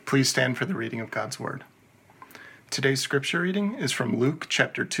Please stand for the reading of God's Word. Today's scripture reading is from Luke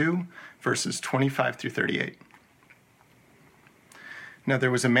chapter 2, verses 25 through 38. Now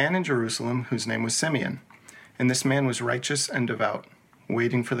there was a man in Jerusalem whose name was Simeon, and this man was righteous and devout,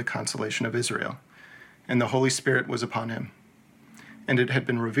 waiting for the consolation of Israel, and the Holy Spirit was upon him. And it had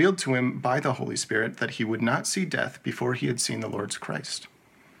been revealed to him by the Holy Spirit that he would not see death before he had seen the Lord's Christ.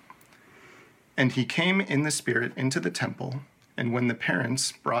 And he came in the Spirit into the temple, and when the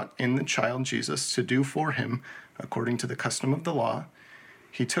parents brought in the child Jesus to do for him according to the custom of the law,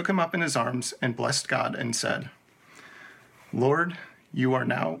 he took him up in his arms and blessed God and said, Lord, you are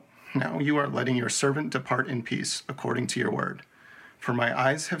now you are letting your servant depart in peace according to your word. For my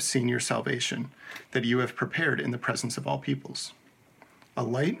eyes have seen your salvation, that you have prepared in the presence of all peoples, a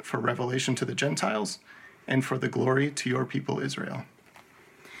light for revelation to the Gentiles and for the glory to your people Israel.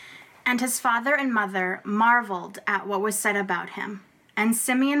 And his father and mother marveled at what was said about him. And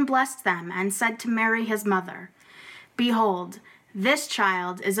Simeon blessed them and said to Mary his mother, Behold, this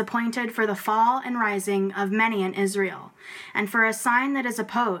child is appointed for the fall and rising of many in Israel, and for a sign that is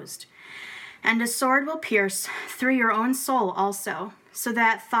opposed. And a sword will pierce through your own soul also, so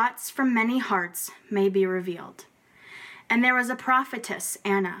that thoughts from many hearts may be revealed. And there was a prophetess,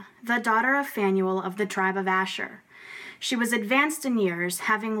 Anna, the daughter of Phanuel of the tribe of Asher. She was advanced in years,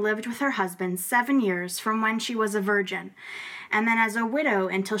 having lived with her husband 7 years from when she was a virgin, and then as a widow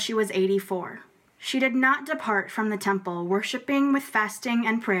until she was 84. She did not depart from the temple, worshiping with fasting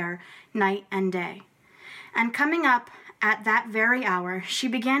and prayer night and day. And coming up at that very hour, she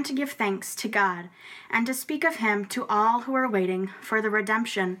began to give thanks to God and to speak of him to all who were waiting for the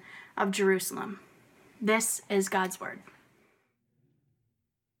redemption of Jerusalem. This is God's word.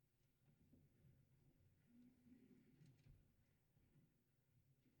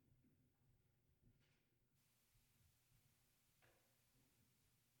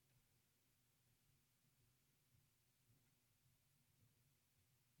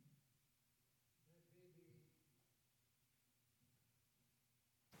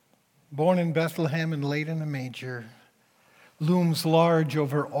 Born in Bethlehem and laid in a manger, looms large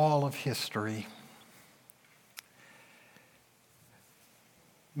over all of history.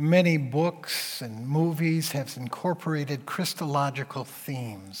 Many books and movies have incorporated Christological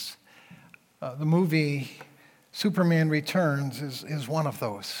themes. The movie Superman Returns is one of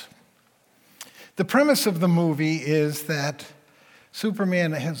those. The premise of the movie is that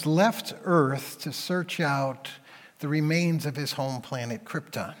Superman has left Earth to search out the remains of his home planet,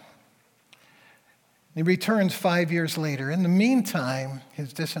 Krypton. He returns 5 years later. In the meantime,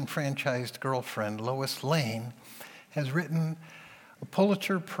 his disenfranchised girlfriend, Lois Lane, has written a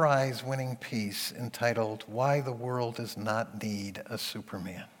Pulitzer Prize-winning piece entitled, Why the World Does Not Need a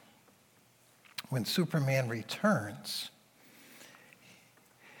Superman. When Superman returns,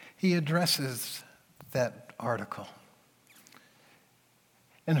 he addresses that article.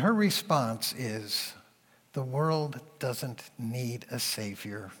 And her response is, the world doesn't need a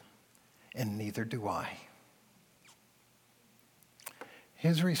savior, and neither do I.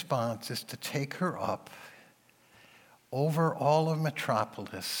 His response is to take her up over all of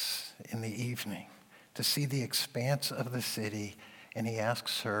Metropolis in the evening to see the expanse of the city, and he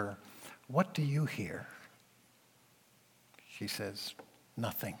asks her, what do you hear? She says,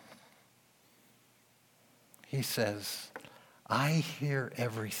 nothing. He says, I hear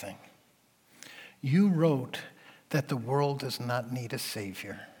everything. You wrote that the world does not need a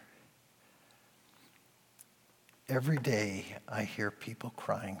savior. Every day I hear people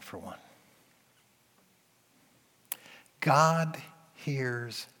crying for one. God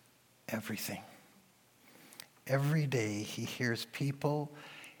hears everything. Every day he hears people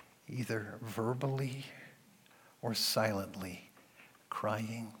either verbally or silently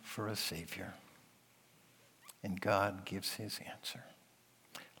crying for a Savior. And God gives his answer.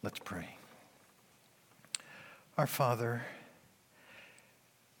 Let's pray. Our Father,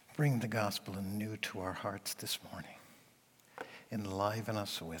 bring the gospel anew to our hearts this morning. Enliven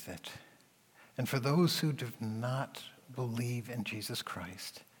us with it. And for those who do not believe in Jesus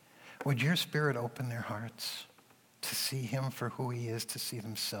Christ, would your Spirit open their hearts to see him for who he is, to see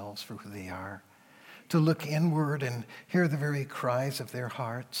themselves for who they are, to look inward and hear the very cries of their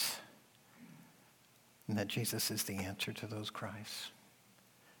hearts, and that Jesus is the answer to those cries.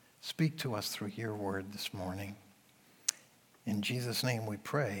 Speak to us through your word this morning. In Jesus' name we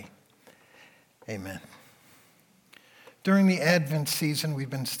pray. Amen. During the Advent season, we've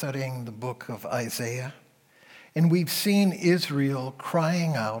been studying the book of Isaiah, and we've seen Israel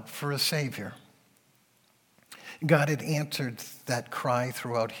crying out for a Savior. God had answered that cry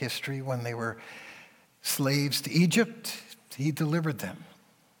throughout history. When they were slaves to Egypt, he delivered them.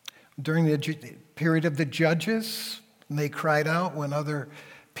 During the period of the judges, when they cried out when other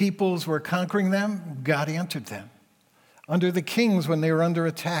peoples were conquering them, God answered them. Under the kings, when they were under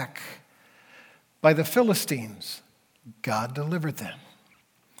attack by the Philistines, God delivered them.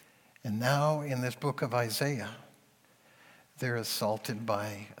 And now in this book of Isaiah, they're assaulted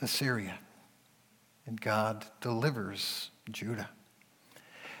by Assyria, and God delivers Judah.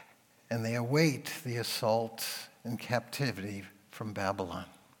 And they await the assault and captivity from Babylon.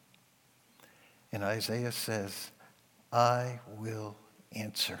 And Isaiah says, I will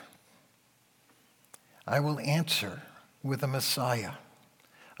answer. I will answer with a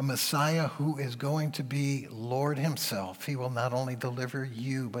Messiah who is going to be Lord himself. He will not only deliver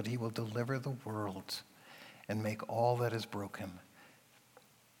you, but he will deliver the world and make all that is broken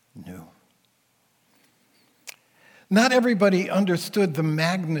new. Not everybody understood the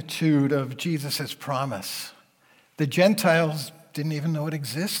magnitude of Jesus' promise. The Gentiles didn't even know it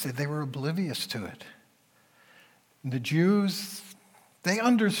existed. They were oblivious to it. The Jews, they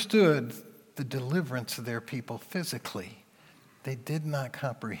understood the deliverance of their people physically. They did not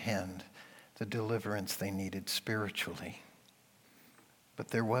comprehend the deliverance they needed spiritually. But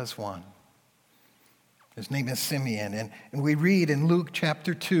there was one. His name is Simeon. And we read in Luke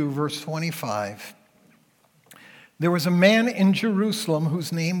chapter 2, verse 25, there was a man in Jerusalem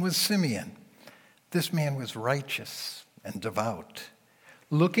whose name was Simeon. This man was righteous and devout,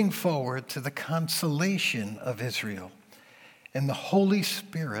 looking forward to the consolation of Israel. And the Holy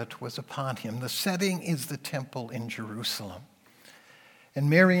Spirit was upon him. The setting is the temple in Jerusalem. And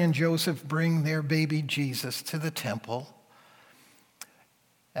Mary and Joseph bring their baby Jesus to the temple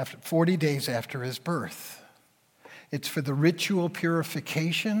 40 days after his birth. It's for the ritual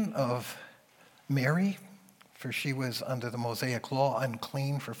purification of Mary, for she was under the Mosaic law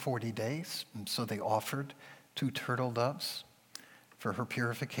unclean for 40 days. And so they offered 2 turtle doves for her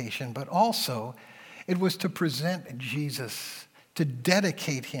purification. But also, it was to present Jesus, to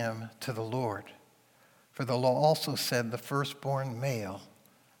dedicate him to the Lord. For the law also said the firstborn male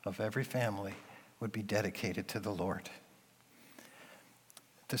of every family would be dedicated to the Lord.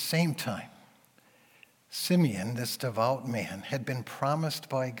 At the same time, Simeon, this devout man, had been promised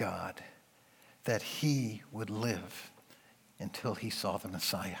by God that he would live until he saw the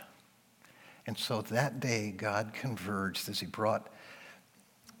Messiah. And so that day, God converged as he brought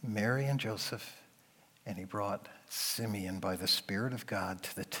Mary and Joseph, and he brought Simeon by the Spirit of God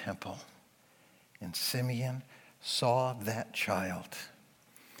to the temple. And Simeon saw that child.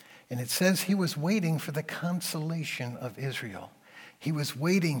 And it says he was waiting for the consolation of Israel. He was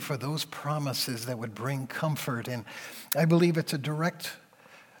waiting for those promises that would bring comfort. And I believe it's a direct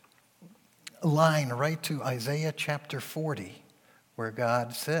line right to Isaiah chapter 40, where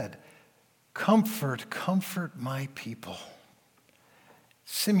God said, comfort, comfort my people.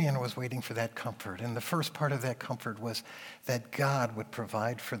 Simeon was waiting for that comfort. And the first part of that comfort was that God would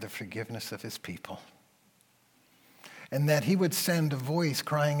provide for the forgiveness of his people. And that he would send a voice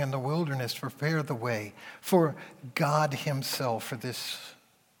crying in the wilderness, prepare the way for God himself, for this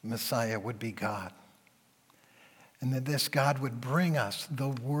Messiah would be God. And that this God would bring us the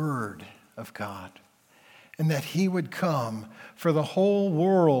word of God. And that he would come for the whole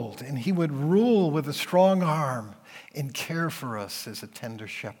world, and he would rule with a strong arm and care for us as a tender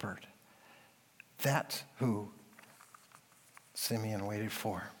shepherd. That's who Simeon waited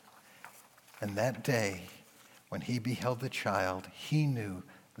for. And that day, when he beheld the child, he knew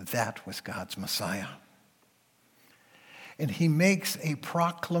that was God's Messiah. And he makes a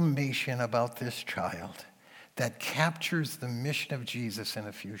proclamation about this child that captures the mission of Jesus in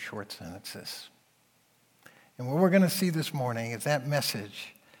a few short sentences. And what we're going to see this morning is that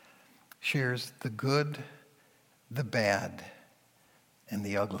message shares the good, the bad, and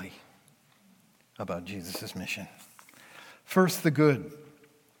the ugly about Jesus' mission. First, the good.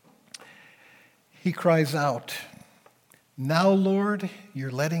 He cries out, "Now, Lord,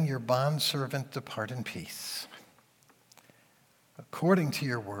 you're letting your bondservant depart in peace. According to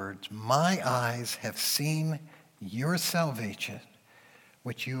your words, my eyes have seen your salvation,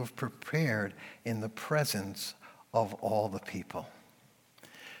 which you have prepared in the presence of all the people."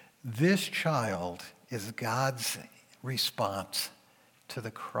 This child is God's response to the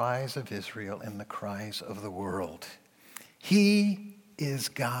cries of Israel and the cries of the world. He is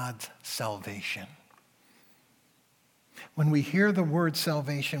God's salvation. When we hear the word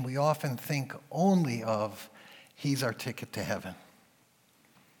salvation, we often think only of he's our ticket to heaven.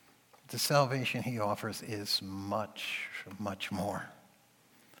 The salvation he offers is much, much more.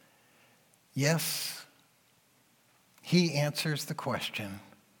 Yes, he answers the question,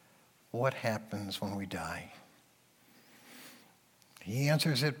 what happens when we die? He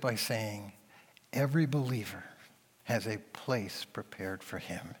answers it by saying, every believer has a place prepared for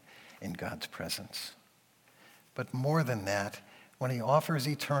him in God's presence. But more than that, when he offers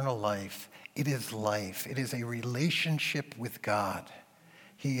eternal life. It is a relationship with God.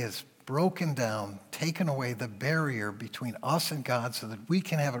 He has broken down, taken away the barrier between us and God so that we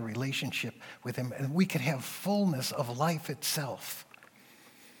can have a relationship with him and we can have fullness of life itself.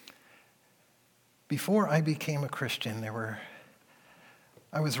 Before I became a Christian,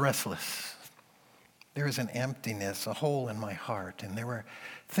 I was restless. There was an emptiness, a hole in my heart, and there were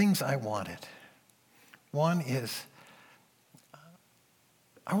things I wanted. One is,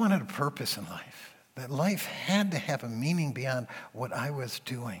 I wanted a purpose in life, that life had to have a meaning beyond what I was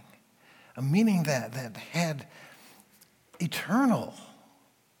doing, a meaning that had eternal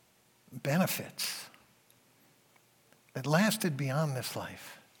benefits, that lasted beyond this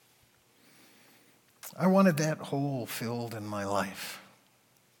life. I wanted that hole filled in my life.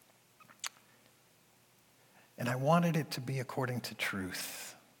 And I wanted it to be according to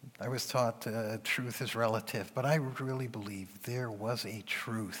truth. I was taught truth is relative, but I really believe there was a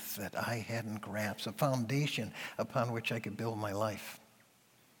truth that I hadn't grasped, a foundation upon which I could build my life.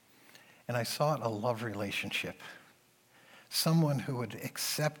 And I sought a love relationship, someone who would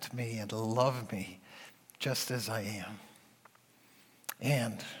accept me and love me just as I am.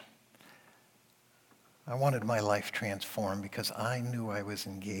 And I wanted my life transformed because I knew I was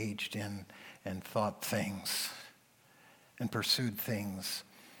engaged in and thought things and pursued things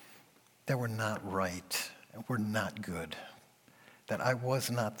that were not right, were not good, that I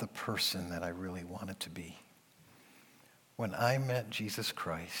was not the person that I really wanted to be. When I met Jesus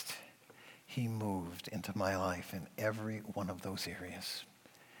Christ, he moved into my life in every one of those areas.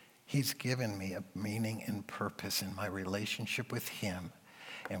 He's given me a meaning and purpose in my relationship with him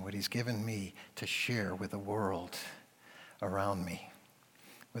and what he's given me to share with the world around me,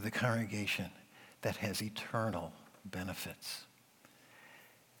 with a congregation that has eternal benefits.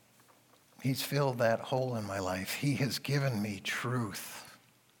 He's filled that hole in my life. He has given me truth.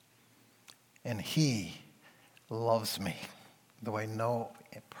 And he loves me the way no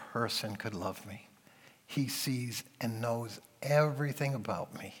person could love me. He sees and knows everything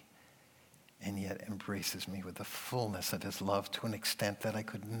about me and yet embraces me with the fullness of his love to an extent that I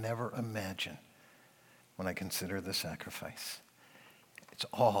could never imagine when I consider the sacrifice. It's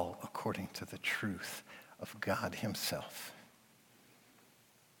all according to the truth of God himself.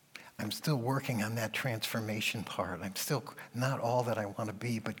 I'm still working on that transformation part. I'm still not all that I want to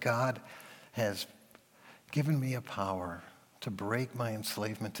be, but God has given me a power to break my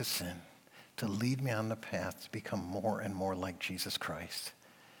enslavement to sin, to lead me on the path to become more and more like Jesus Christ.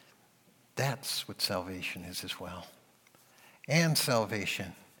 That's what salvation is as well. And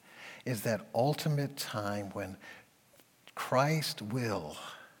salvation is that ultimate time when Christ will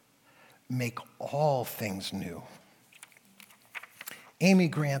make all things new. Amy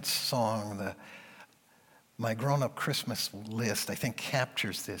Grant's song, My Grown-Up Christmas List, I think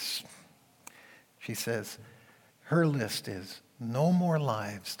captures this. She says, her list is no more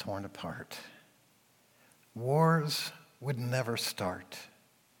lives torn apart. Wars would never start.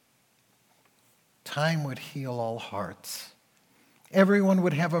 Time would heal all hearts. Everyone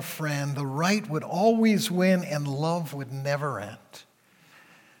would have a friend. The right would always win, and love would never end.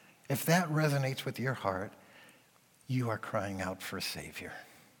 If that resonates with your heart, you are crying out for a Savior.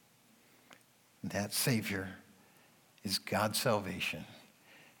 That Savior is God's salvation,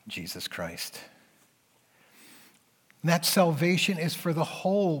 Jesus Christ. And that salvation is for the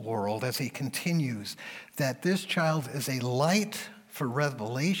whole world, as he continues, that this child is a light for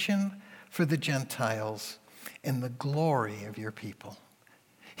revelation for the Gentiles and the glory of your people.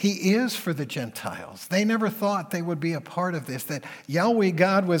 He is for the Gentiles. They never thought they would be a part of this, that Yahweh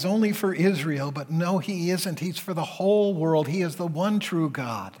God was only for Israel, but no, he isn't. He's for the whole world. He is the one true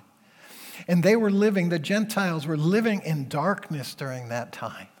God. And the Gentiles were living in darkness during that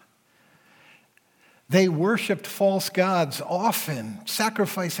time. They worshiped false gods, often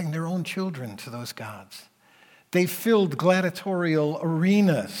sacrificing their own children to those gods. They filled gladiatorial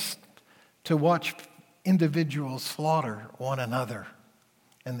arenas to watch individuals slaughter one another.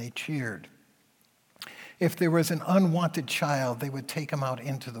 And they cheered. If there was an unwanted child, they would take him out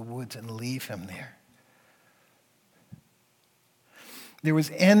into the woods and leave him there. There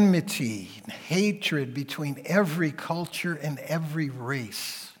was enmity and hatred between every culture and every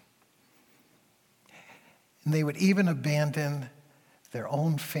race. And they would even abandon their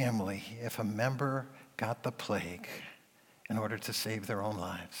own family if a member got the plague in order to save their own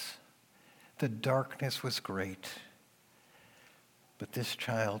lives. The darkness was great. But this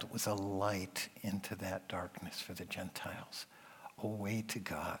child was a light into that darkness for the Gentiles. a way to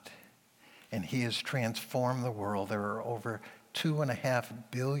God. And he has transformed the world. There are over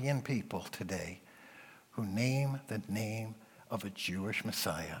 2.5 billion people today who name the name of a Jewish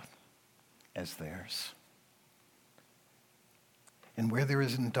Messiah as theirs. And where there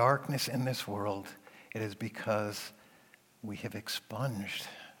is darkness in this world, it is because we have expunged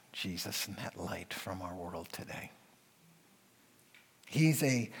Jesus and that light from our world today. He's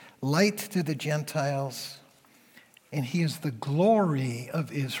a light to the Gentiles, and he is the glory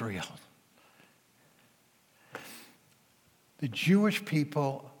of Israel. The Jewish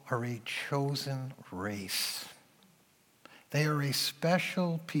people are a chosen race. They are a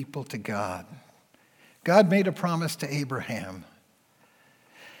special people to God. God made a promise to Abraham.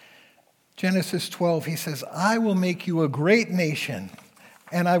 Genesis 12, he says, I will make you a great nation,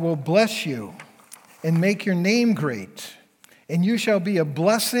 and I will bless you and make your name great. And you shall be a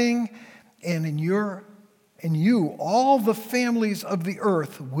blessing, and in you all the families of the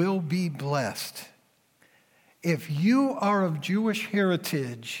earth will be blessed. If you are of Jewish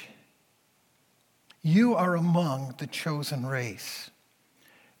heritage, you are among the chosen race.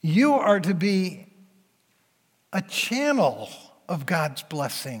 You are to be a channel of God's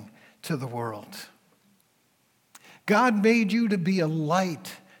blessing to the world. God made you to be a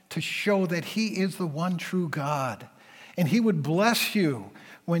light to show that he is the one true God. And he would bless you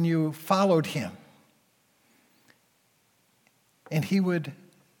when you followed him. And he would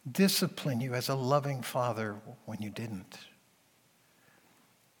discipline you as a loving father when you didn't.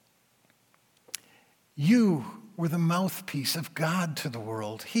 You were the mouthpiece of God to the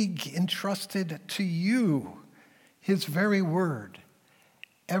world. He entrusted to you his very word.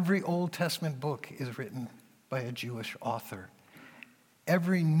 Every Old Testament book is written by a Jewish author.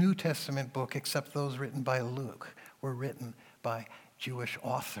 Every New Testament book, except those written by Luke, were written by Jewish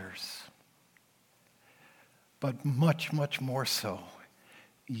authors. But much, much more so,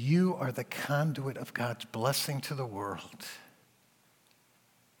 you are the conduit of God's blessing to the world.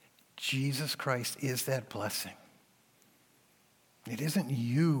 Jesus Christ is that blessing. It isn't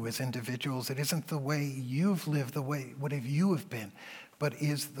you as individuals. It isn't the way you've lived, the way whatever you have been, but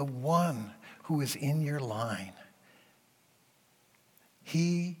is the one who is in your line.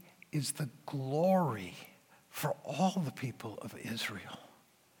 He is the glory for all the people of Israel.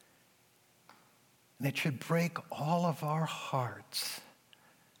 And it should break all of our hearts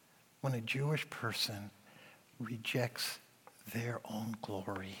when a Jewish person rejects their own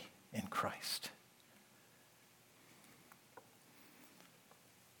glory in Christ.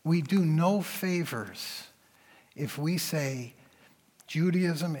 We do no favors if we say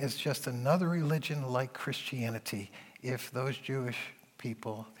Judaism is just another religion like Christianity if those Jewish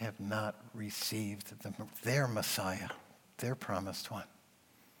people have not received their Messiah, their promised one.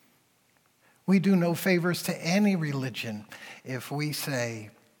 We do no favors to any religion if we say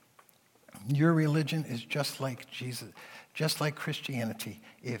your religion is just like Jesus, just like Christianity,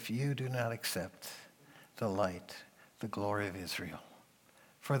 if you do not accept the light, the glory of Israel.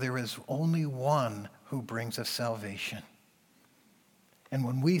 For there is only one who brings us salvation. And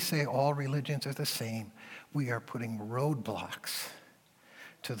when we say all religions are the same, we are putting roadblocks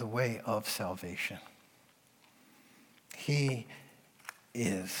to the way of salvation. He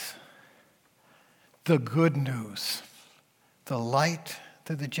is the good news, the light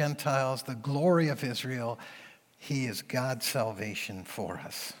to the Gentiles, the glory of Israel. He is God's salvation for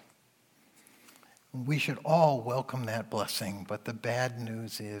us. We should all welcome that blessing, but the bad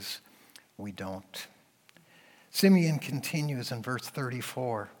news is we don't. Simeon continues in verse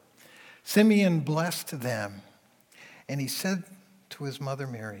 34. Simeon blessed them, and he said to his mother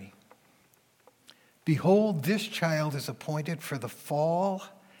Mary, behold, this child is appointed for the fall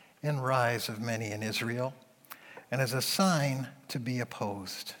and rise of many in Israel, and as a sign to be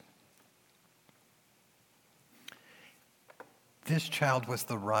opposed. This child was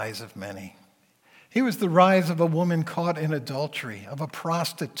the rise of many. He was the rise of a woman caught in adultery, of a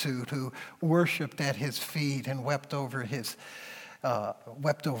prostitute who worshipped at his feet and wept over him.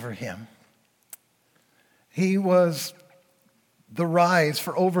 He was the rise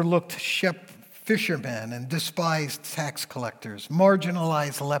for overlooked fishermen and despised tax collectors,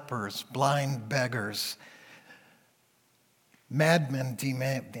 marginalized lepers, blind beggars, madmen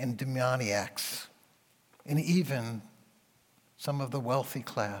and demoniacs, and even some of the wealthy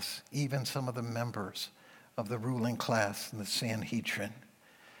class, even some of the members of the ruling class in the Sanhedrin.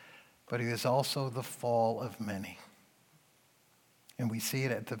 But he is also the fall of many. And we see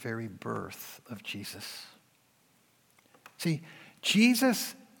it at the very birth of Jesus. See,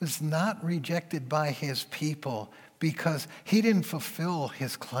 Jesus was not rejected by his people because he didn't fulfill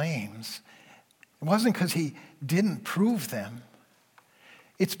his claims. It wasn't because he didn't prove them.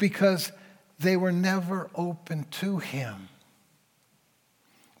 It's because they were never open to him.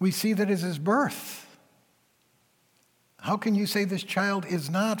 We see that as his birth. How can you say this child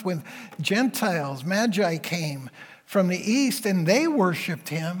is not when Gentiles, Magi, came from the east and they worshiped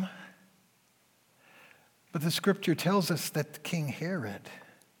him? But the scripture tells us that King Herod,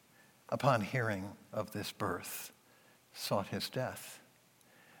 upon hearing of this birth, sought his death.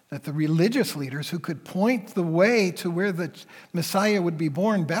 That the religious leaders who could point the way to where the Messiah would be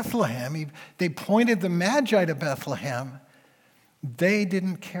born, Bethlehem, they pointed the Magi to Bethlehem. They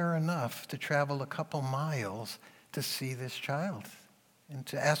didn't care enough to travel a couple miles to see this child and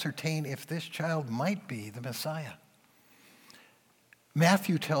to ascertain if this child might be the Messiah.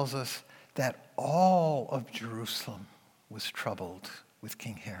 Matthew tells us that all of Jerusalem was troubled with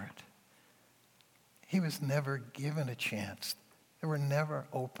King Herod. He was never given a chance. There were never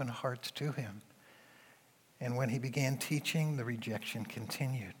open hearts to him. And when he began teaching, the rejection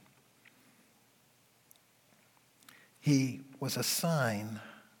continued. He was a sign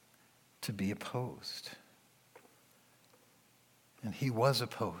to be opposed. And he was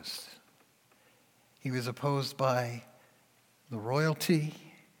opposed. He was opposed by the royalty.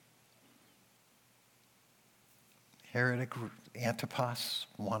 Herod Antipas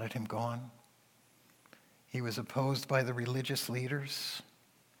wanted him gone. He was opposed by the religious leaders.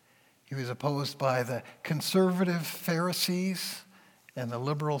 He was opposed by the conservative Pharisees and the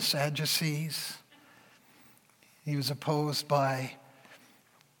liberal Sadducees. He was opposed by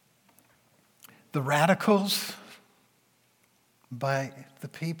the radicals, by the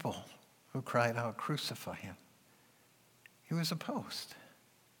people who cried out, "Crucify him." He was opposed.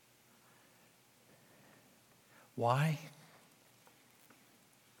 Why?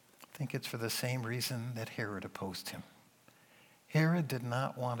 I think it's for the same reason that Herod opposed him. Herod did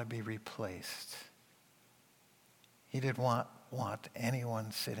not want to be replaced. He didn't want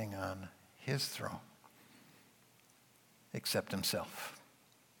anyone sitting on his throne except himself.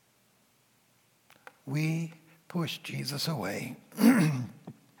 We push Jesus away in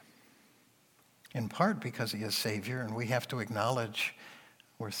part because he is Savior, and we have to acknowledge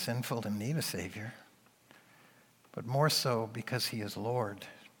we're sinful and need a Savior, but more so because he is Lord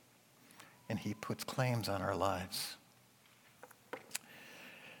and he puts claims on our lives.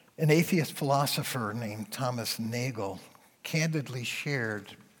 An atheist philosopher named Thomas Nagel candidly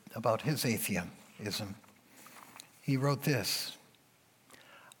shared about his atheism. He wrote this: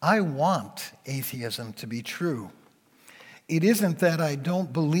 "I want atheism to be true. It isn't that I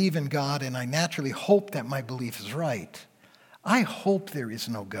don't believe in God and I naturally hope that my belief is right. I hope there is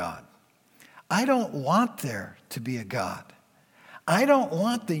no God. I don't want there to be a God. I don't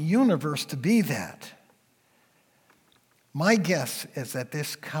want the universe to be that. My guess is that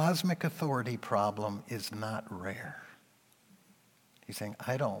this cosmic authority problem is not rare." He's saying,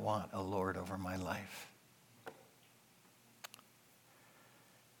 I don't want a Lord over my life.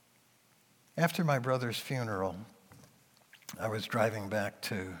 After my brother's funeral, I was driving back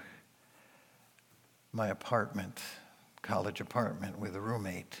to my apartment, college apartment, with a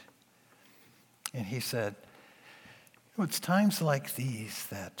roommate. And he said, it's times like these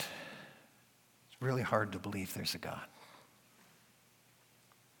that it's really hard to believe there's a God.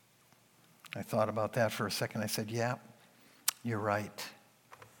 I thought about that for a second. I said, yeah, you're right.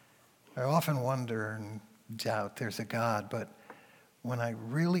 I often wonder and doubt there's a God, but when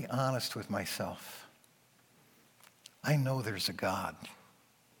I'm really honest with myself, I know there's a God.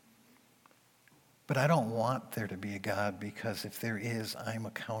 But I don't want there to be a God because if there is, I'm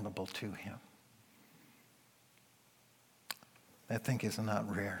accountable to him. That thing is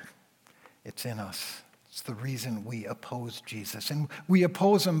not rare. It's in us. It's the reason we oppose Jesus. And we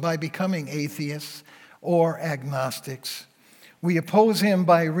oppose him by becoming atheists or agnostics. We oppose him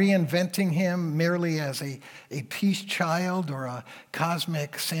by reinventing him merely as a peace child or a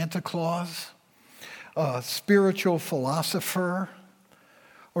cosmic Santa Claus, a spiritual philosopher,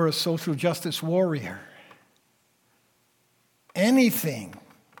 or a social justice warrior. Anything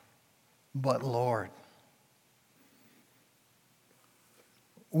but Lord.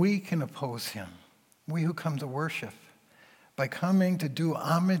 We can oppose him, we who come to worship, by coming to do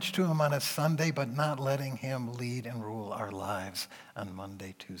homage to him on a Sunday, but not letting him lead and rule our lives on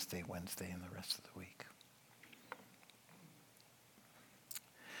Monday, Tuesday, Wednesday, and the rest of the week.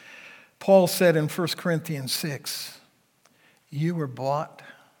 Paul said in 1 Corinthians 6, you were bought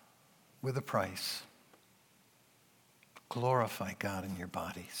with a price. Glorify God in your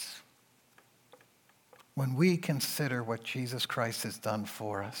bodies. When we consider what Jesus Christ has done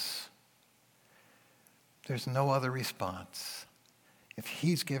for us, there's no other response. If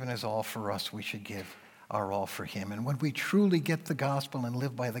he's given his all for us, we should give our all for him. And when we truly get the gospel and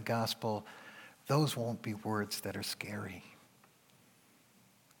live by the gospel, those won't be words that are scary.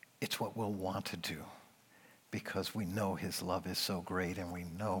 It's what we'll want to do because we know his love is so great and we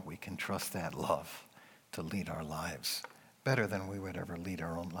know we can trust that love to lead our lives better than we would ever lead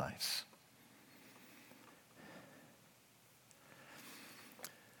our own lives.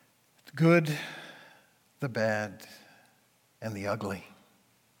 The good, the bad, and the ugly.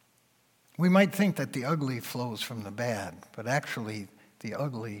 We might think that the ugly flows from the bad, but actually the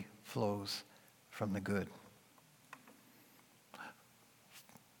ugly flows from the good.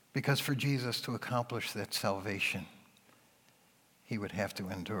 Because for Jesus to accomplish that salvation, he would have to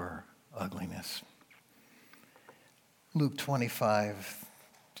endure ugliness. Luke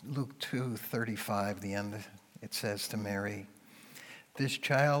 2:35, the end, it says to Mary, "This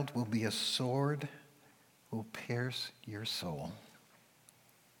child will be a sword, will pierce your soul."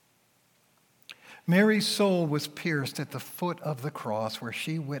 Mary's soul was pierced at the foot of the cross where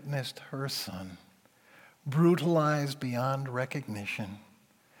she witnessed her son brutalized beyond recognition,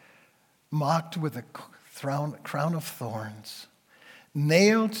 mocked with a crown of thorns,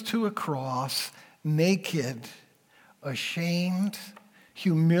 nailed to a cross, naked, ashamed,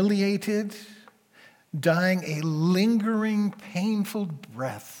 humiliated, dying a lingering, painful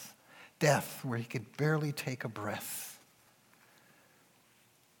death where he could barely take a breath.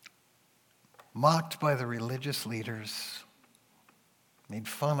 Mocked by the religious leaders, made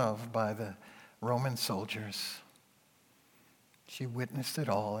fun of by the Roman soldiers. She witnessed it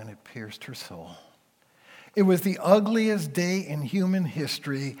all, and it pierced her soul. It was the ugliest day in human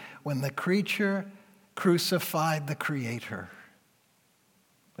history when the creature crucified the Creator.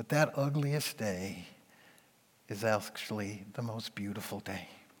 But that ugliest day is actually the most beautiful day.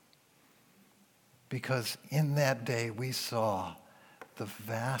 Because in that day we saw the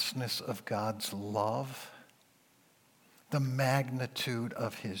vastness of God's love, the magnitude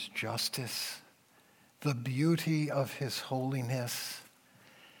of his justice, the beauty of his holiness,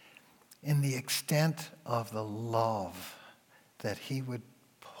 and the extent of the love that he would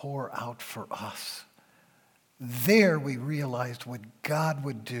pour out for us. There we realized what God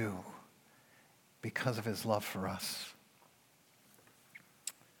would do because of his love for us.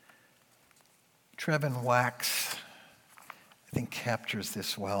 Trevin Wax, I think, captures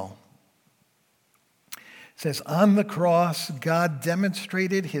this well. It says, on the cross, God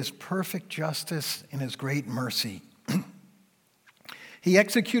demonstrated his perfect justice and his great mercy. He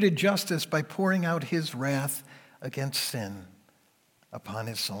executed justice by pouring out his wrath against sin upon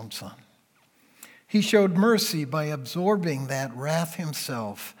his own son. He showed mercy by absorbing that wrath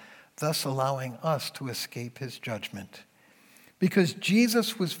himself, thus allowing us to escape his judgment. Because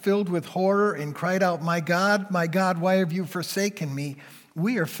Jesus was filled with horror and cried out, my God, why have you forsaken me?"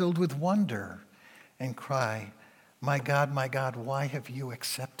 We are filled with wonder and cry, my God, why have you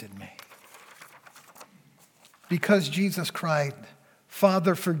accepted me?" Because Jesus cried,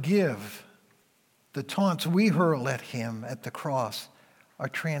 "Father, forgive," the taunts we hurl at him at the cross are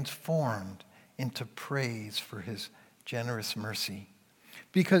transformed into praise for his generous mercy.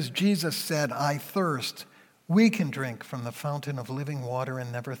 Because Jesus said, "I thirst," we can drink from the fountain of living water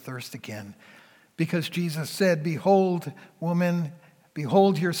and never thirst again. Because Jesus said, "Behold, woman,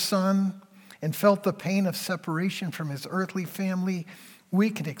 behold your son," and felt the pain of separation from his earthly family, we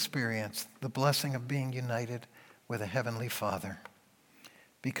can experience the blessing of being united with a heavenly Father.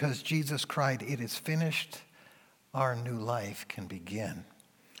 Because Jesus cried, "It is finished," our new life can begin.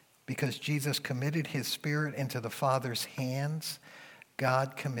 Because Jesus committed his Spirit into the Father's hands,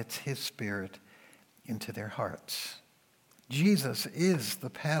 God commits his Spirit into their hearts. Jesus is the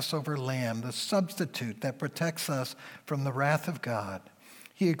Passover lamb, the substitute that protects us from the wrath of God.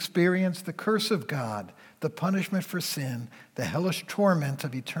 He experienced the curse of God, the punishment for sin, the hellish torment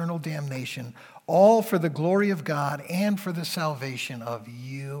of eternal damnation, all for the glory of God and for the salvation of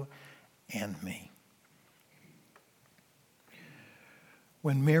you and me.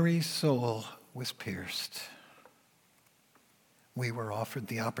 When Mary's soul was pierced, we were offered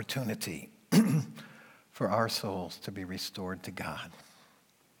the opportunity for our souls to be restored to God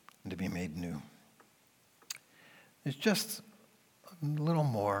and to be made new. There's just a little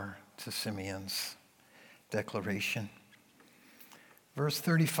more to Simeon's declaration. Verse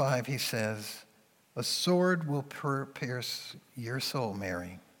 35, he says, "A sword will pierce your soul,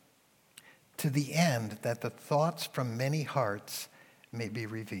 Mary, to the end that the thoughts from many hearts may be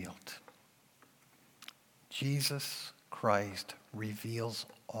revealed." Jesus Christ reveals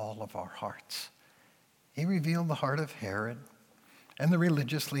all of our hearts. He revealed the heart of Herod and the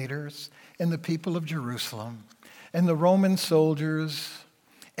religious leaders and the people of Jerusalem and the Roman soldiers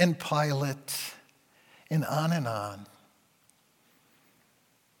and Pilate and on and on.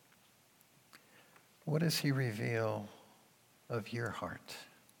 What does he reveal of your heart?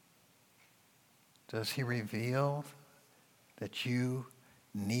 Does he reveal that you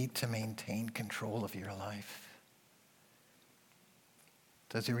need to maintain control of your life?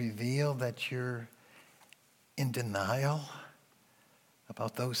 Does he reveal that you're in denial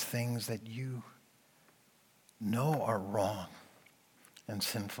about those things that you know are wrong and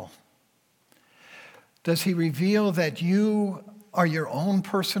sinful? Does he reveal that you are your own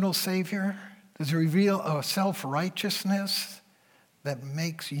personal savior? Does he reveal a self-righteousness that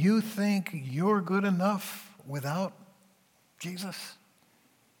makes you think you're good enough without Jesus?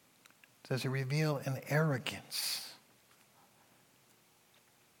 Does he reveal an arrogance?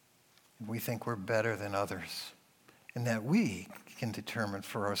 We think we're better than others, and that we can determine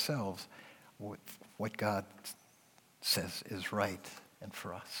for ourselves what God says is right and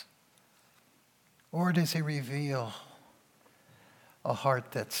for us? Or does he reveal a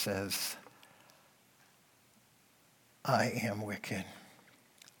heart that says, I am wicked,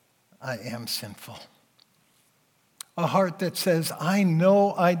 I am sinful? A heart that says, I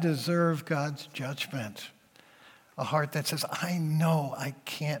know I deserve God's judgment. A heart that says, I know I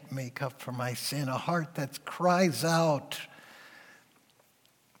can't make up for my sin. A heart that cries out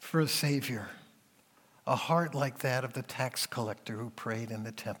for a Savior. A heart like that of the tax collector who prayed in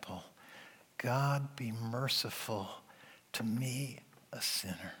the temple, God, be merciful to me, a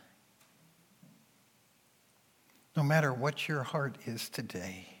sinner. No matter what your heart is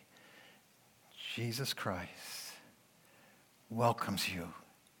today, Jesus Christ welcomes you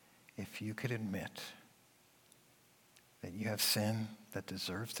if you could admit that you have sin that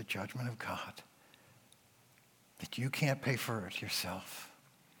deserves the judgment of God, that you can't pay for it yourself,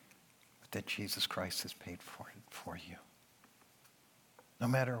 but that Jesus Christ has paid for it for you. No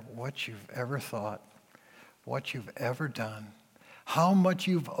matter what you've ever thought, what you've ever done, how much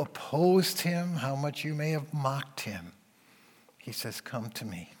you've opposed him, how much you may have mocked him, he says, come to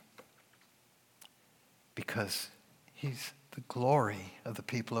me. Because he's the glory of the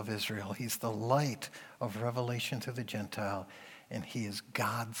people of Israel. He's the light of revelation to the Gentile, and he is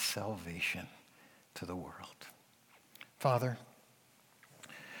God's salvation to the world. Father,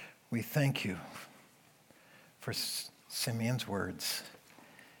 we thank you for Simeon's words.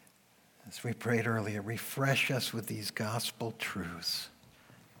 As we prayed earlier, refresh us with these gospel truths.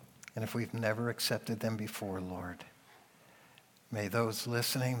 And if we've never accepted them before, Lord, may those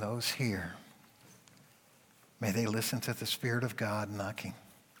listening, those here, may they listen to the Spirit of God knocking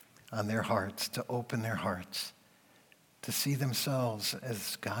on their hearts, to open their hearts, to see themselves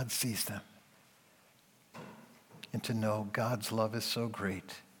as God sees them, and to know God's love is so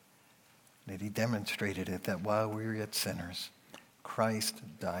great that he demonstrated it, that while we were yet sinners, Christ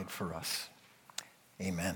died for us. Amen.